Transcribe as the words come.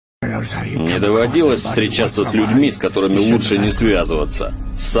Не доводилось встречаться с людьми, с которыми лучше не связываться.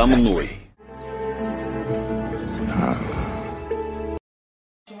 Со мной.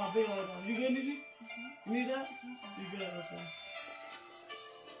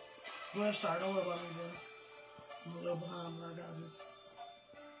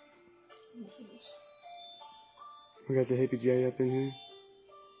 We got the hippie J up in here.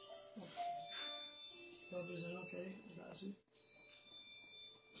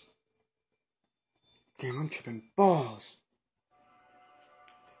 Damn, I'm tripping balls.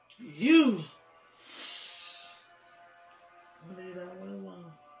 You. Believe that one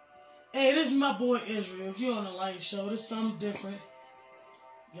alone. Hey, this is my boy Israel. He on the light show. This is something different.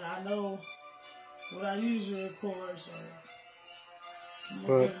 Yeah, I know what I usually record, so.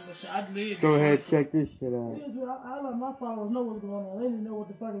 But go ahead, check this shit out. Yeah, I let my followers know what's going on. They need to know what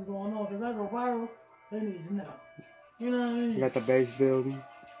the fuck is going on. Because I go viral, they need to know. You know what I mean? You got the base building.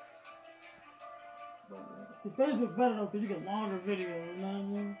 See, Facebook better though, because you get longer videos, you know what I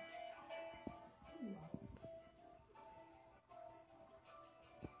mean?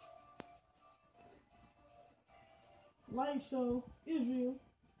 Light show, Israel.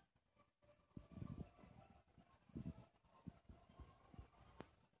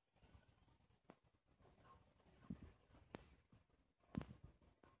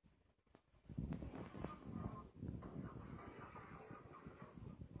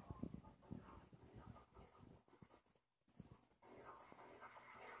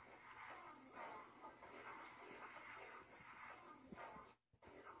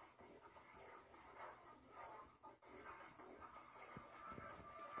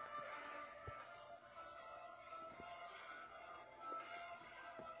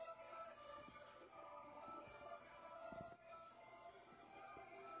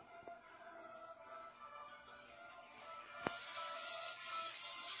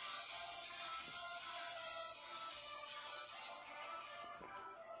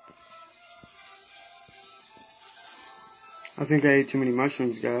 I think I ate too many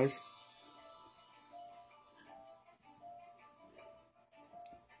mushrooms, guys.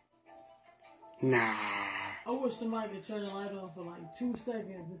 Nah. I wish somebody could turn the light on for like 2 seconds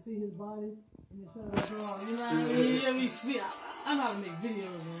to see his body and then shut it off. You know what I mean? Yeah, I know how to make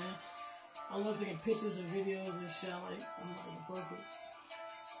videos, man. I love taking pictures and videos and shit. I'm like perfect.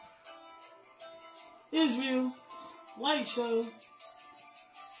 Israel, light show.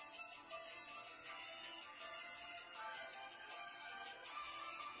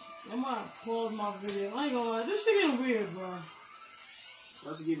 I'm gonna pause my video. I ain't gonna lie, this shit getting weird, bro.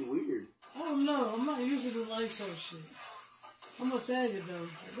 Why's it getting weird? I don't know. I'm not used to the light show shit. I'm gonna tag it though.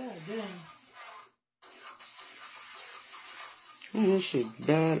 God damn. Oh, this shit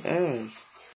badass.